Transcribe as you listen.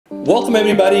Welcome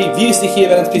everybody, VST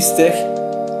here at NSP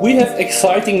Tech. We have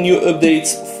exciting new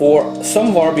updates for some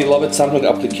of our beloved Samsung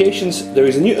applications. There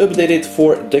is a new update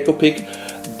for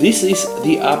DecoPic. This is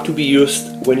the app to be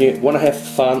used when you want to have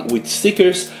fun with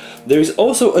stickers. There is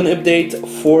also an update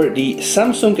for the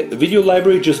Samsung video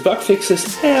library, just bug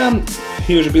fixes and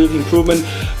usability improvement.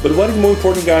 But what is more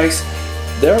important, guys,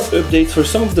 there are updates for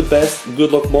some of the best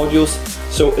Good Luck modules.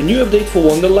 So a new update for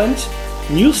Wonderland.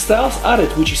 New styles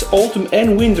added, which is autumn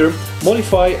and winter.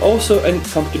 Modify also a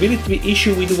compatibility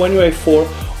issue with One UI 4.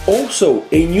 Also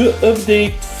a new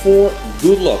update for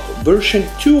Good Luck version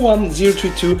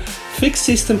 21022. Fixed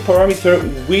system parameter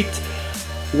with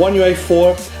One UI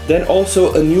 4. Then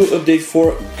also a new update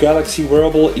for Galaxy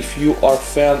wearable if you are a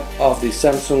fan of the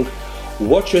Samsung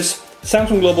watches.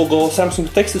 Samsung Global Go, Samsung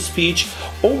text-to-speech.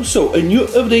 Also a new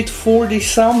update for the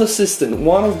sound assistant,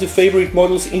 one of the favorite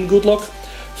models in Good Luck.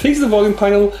 Fix the volume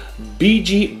panel,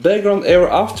 BG background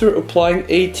error after applying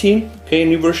 18. Okay, a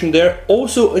new version there.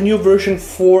 Also a new version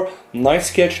for Night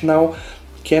Sketch now.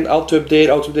 Can't auto-update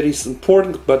is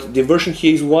important, but the version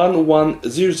here is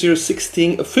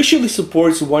 1.1.0016. Officially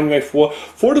supports One UI 4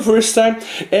 for the first time.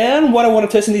 And what I want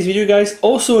to test in this video, guys,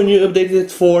 also a new update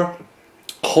for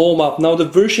Home app. Now the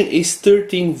version is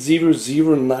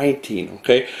 13.0019.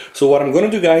 Okay, so what I'm gonna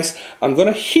do, guys, I'm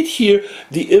gonna hit here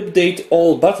the update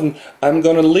all button. I'm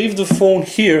gonna leave the phone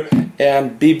here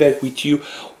and be back with you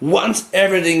once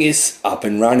everything is up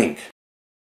and running.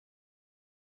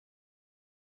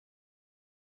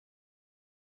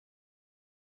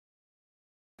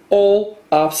 All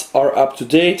apps are up to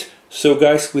date. So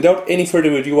guys, without any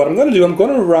further ado, what I'm gonna do, I'm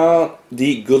gonna run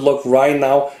the Good Luck right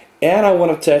now. And I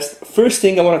want to test, first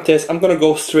thing I want to test, I'm going to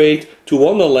go straight to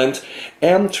Wonderland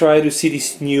and try to see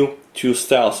these new two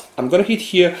styles. I'm going to hit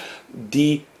here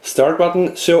the start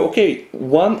button. So, okay,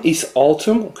 one is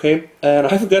autumn, okay, and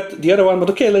I forgot the other one,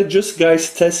 but okay, let's just,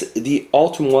 guys, test the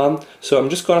autumn one. So I'm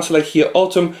just going to select here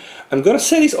autumn. I'm going to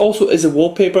set this also as a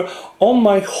wallpaper on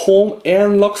my home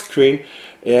and lock screen.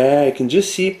 Yeah, you can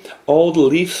just see all the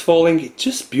leaves falling. It's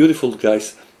just beautiful,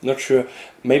 guys. Not sure,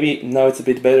 maybe now it's a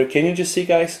bit better. Can you just see,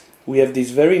 guys? We have these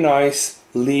very nice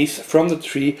leaves from the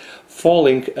tree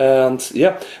falling, and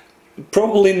yeah,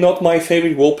 probably not my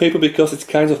favorite wallpaper because it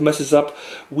kind of messes up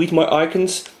with my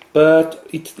icons, but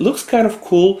it looks kind of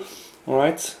cool.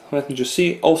 Alright, let me just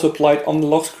see. Also applied on the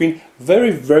lock screen.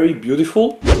 Very, very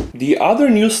beautiful. The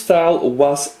other new style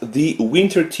was the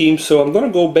winter theme, so I'm gonna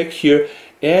go back here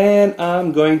and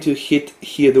I'm going to hit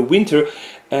here the winter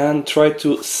and try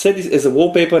to set this as a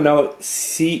wallpaper. Now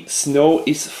see, snow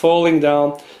is falling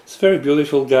down. It's very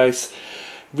beautiful, guys.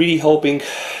 Really hoping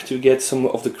to get some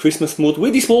of the Christmas mood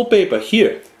with this wallpaper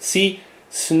here. See,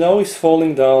 snow is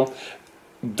falling down.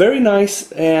 Very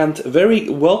nice and very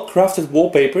well crafted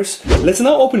wallpapers. Let's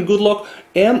now open Good Luck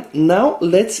and now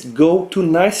let's go to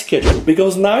Night Sketch,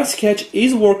 because Night Sketch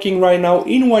is working right now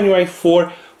in One UI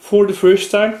 4 for the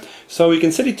first time. So we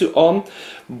can set it to on.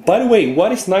 By the way,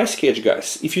 what is Night Sketch,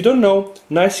 guys? If you don't know,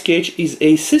 Night Sketch is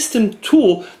a system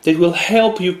tool that will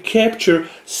help you capture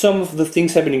some of the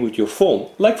things happening with your phone.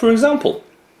 Like, for example,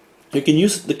 you can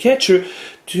use the catcher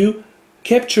to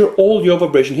capture all your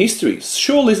vibration history.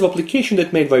 Show a list of applications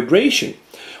that made vibration.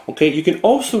 Okay, you can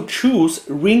also choose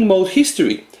ring mode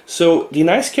history. So the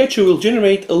Night Sketcher will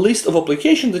generate a list of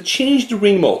applications that change the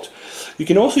ring mode. You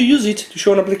can also use it to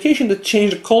show an application that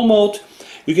changed the call mode.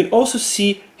 You can also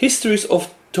see histories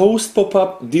of toast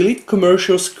pop-up, delete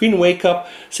commercial, screen wake up,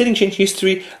 setting change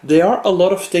history. There are a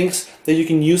lot of things that you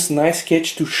can use Night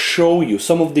Sketch to show you.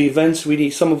 Some of the events, really,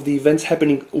 some of the events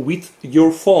happening with your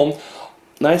phone.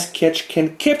 Night Sketch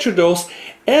can capture those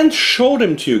and show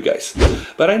them to you, guys.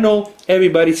 But I know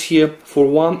everybody's here for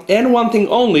one and one thing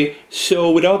only.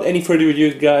 So without any further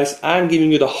ado, guys, I'm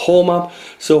giving you the Home app.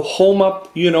 So Home app,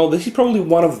 you know, this is probably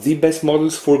one of the best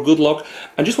models for Good Luck.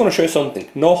 I just want to show you something.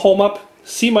 No Home app.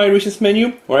 See my recent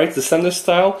menu, alright, the standard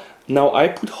style. Now I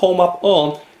put Home app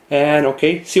on and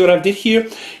okay, see what I did here?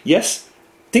 Yes,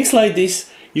 things like this.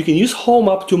 You can use Home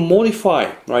app to modify,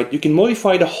 right? You can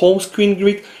modify the home screen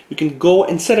grid. You can go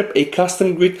and set up a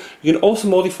custom grid. You can also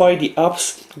modify the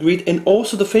apps grid and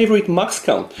also the favorite max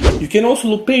count. You can also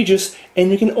loop pages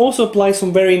and you can also apply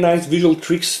some very nice visual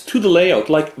tricks to the layout,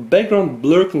 like background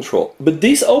blur control. But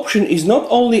this option is not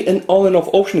only an on and off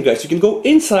option, guys. You can go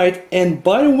inside and,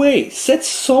 by the way, set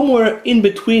somewhere in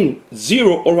between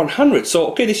 0 or 100. So,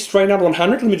 okay, this is right now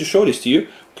 100. Let me just show this to you.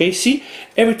 Okay, see,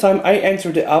 every time I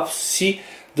enter the app, see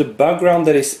the background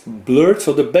that is blurred,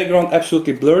 so the background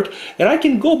absolutely blurred, and I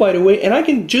can go, by the way, and I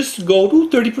can just go to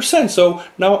 30%. So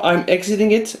now I'm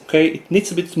exiting it. Okay, it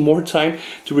needs a bit more time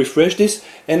to refresh this,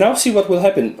 and now see what will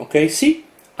happen. Okay, see,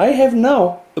 I have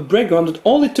now a background at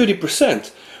only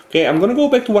 30%. Okay, I'm gonna go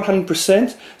back to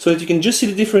 100% so that you can just see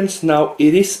the difference. Now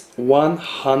it is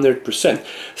 100%.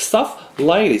 Stuff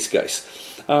like this, guys.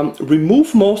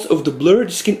 Remove most of the blur.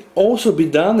 This can also be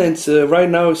done, and right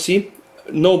now you see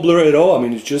no blur at all. I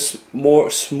mean, it's just more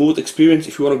smooth experience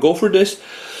if you want to go for this.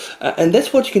 And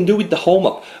that's what you can do with the home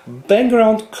app.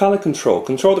 Background color control.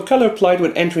 Control the color applied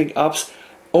when entering apps.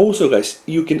 Also, guys,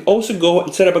 you can also go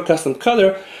and set up a custom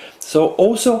color. So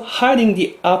also hiding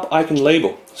the app icon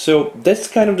label. So that's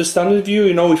kind of the standard view.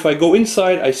 You know, if I go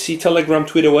inside, I see Telegram,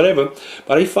 Twitter, whatever.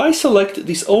 But if I select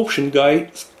this option,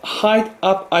 guys, hide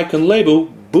app icon label,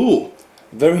 boom.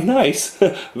 Very nice,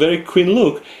 very clean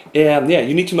look. And yeah,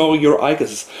 you need to know your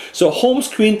icons. So home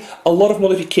screen, a lot of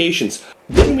modifications.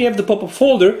 Then we have the Popup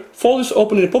Folder. Folders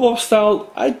open in a pop-up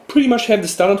style. I pretty much have the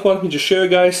standard one. Let me just show you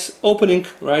guys. Opening,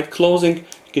 right, closing.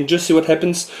 You can just see what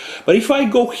happens. But if I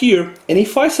go here and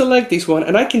if I select this one,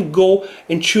 and I can go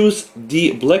and choose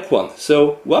the black one.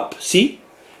 So, whoop, see?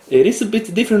 It is a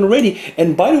bit different already.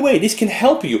 And by the way, this can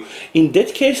help you. In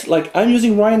that case, like I'm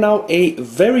using right now a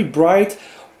very bright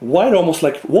white, almost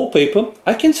like wallpaper,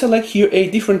 I can select here a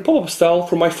different pop-up style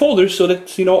for my folders so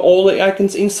that, you know, all the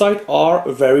icons inside are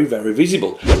very, very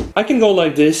visible. I can go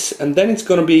like this, and then it's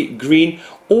gonna be green,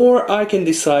 or I can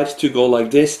decide to go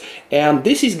like this. And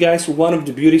this is, guys, one of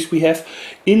the beauties we have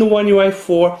in the One UI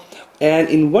 4. And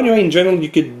in One UI in general, you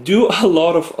could do a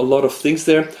lot of things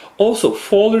there. Also,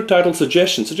 folder title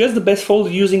suggestions. Suggest the best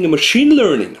folder using the machine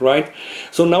learning, right?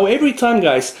 So now every time,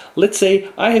 guys, let's say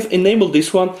I have enabled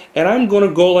this one, and I'm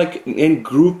gonna go like in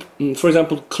group, for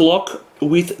example, clock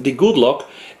with the good luck,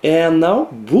 and now,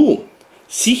 boom.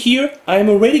 See here, I'm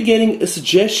already getting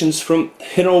suggestions from,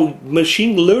 you know,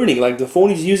 machine learning. Like the phone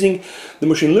is using the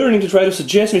machine learning to try to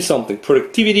suggest me something.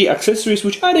 Productivity, accessories,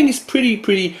 which I think is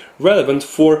pretty relevant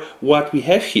for what we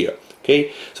have here.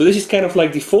 Okay, so this is kind of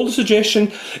like the folder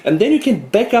suggestion, and then you can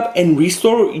back up and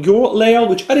restore your layout,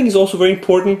 which I think is also very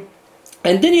important.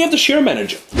 And then you have the share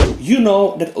manager. You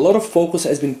know that a lot of focus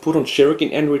has been put on sharing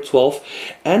in Android 12,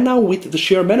 and now with the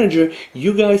share manager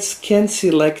you guys can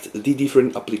select the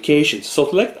different applications. So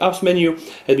select apps menu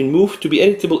has been moved to be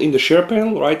editable in the share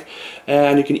panel, right?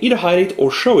 And you can either hide it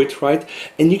or show it, right?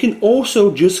 And you can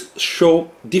also just show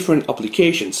different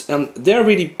applications, and there are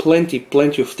really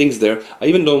plenty of things there. I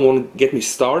even don't want to get me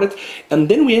started. And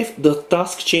then we have the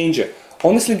task changer.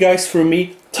 Honestly, guys, for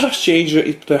me, task changer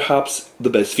is perhaps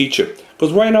the best feature.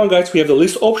 Because right now, guys, we have the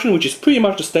list option, which is pretty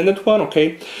much the standard one,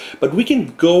 okay? But we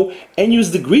can go and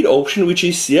use the grid option, which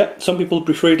is, yeah, some people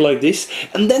prefer it like this.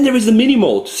 And then there is the mini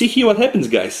mode. See here what happens,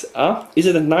 guys.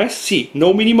 Isn't it nice? See,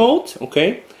 no mini mode,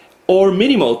 okay? Or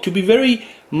mini mode, to be very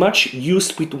much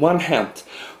used with one hand.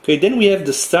 Okay, then we have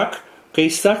the stack. Okay,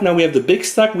 stack, now we have the big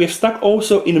stack. We have stack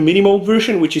also in a mini mode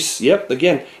version, which is, yep,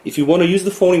 again, if you want to use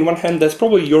the phone in one hand, that's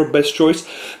probably your best choice.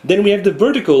 Then we have the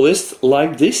vertical list,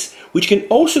 like this, which can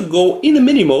also go in a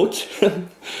mini mode.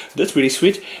 That's really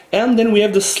sweet. And then we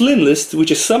have the slim list,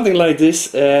 which is something like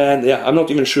this. And yeah, I'm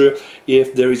not even sure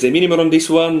if there is a mini mode on this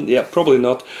one. Yeah, probably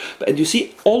not. But you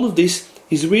see, all of this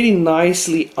is really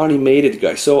nicely animated,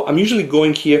 guys. So I'm usually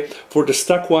going here for the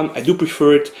stack one. I do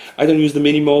prefer it. I don't use the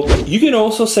mini mode. You can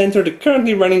also center the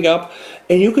currently running app,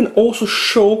 and you can also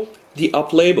show the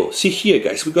app label. See here,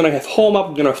 guys, we're gonna have home app,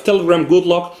 we're gonna have Telegram, good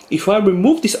luck. If I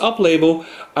remove this app label,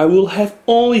 I will have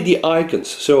only the icons.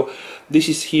 So this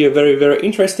is here very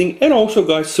interesting. And also,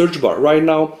 guys, search bar. Right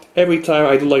now, every time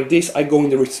I do like this, I go in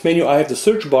the recent menu, I have the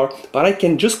search bar, but I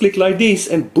can just click like this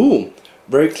and boom,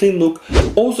 very clean look.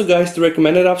 Also, guys, the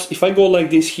recommended apps, if I go like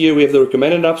this here, we have the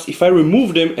recommended apps. If I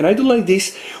remove them and I do like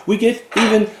this, we get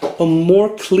even a more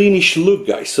cleanish look,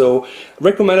 guys. So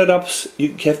recommended apps,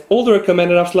 you have all the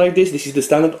recommended apps like this. This is the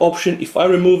standard option. If I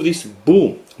remove this,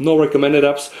 boom, no recommended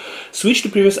apps. Switch to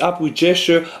previous app with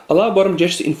gesture, allow bottom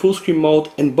gesture in full screen mode,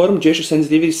 and bottom gesture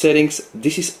sensitivity settings.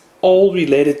 This is all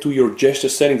related to your gesture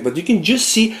settings, but you can just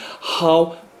see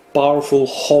how powerful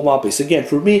home app is. Again,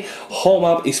 for me, home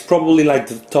app is probably like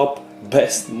the top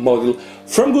best module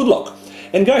from Good Luck.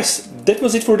 And guys, that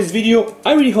was it for this video.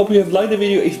 I really hope you have liked the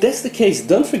video. If that's the case,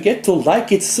 don't forget to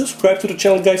like it, subscribe to the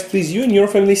channel, guys. Please, you and your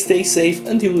family stay safe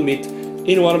until we meet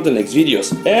in one of the next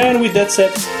videos. And with that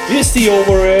said, VST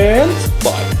over and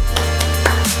bye.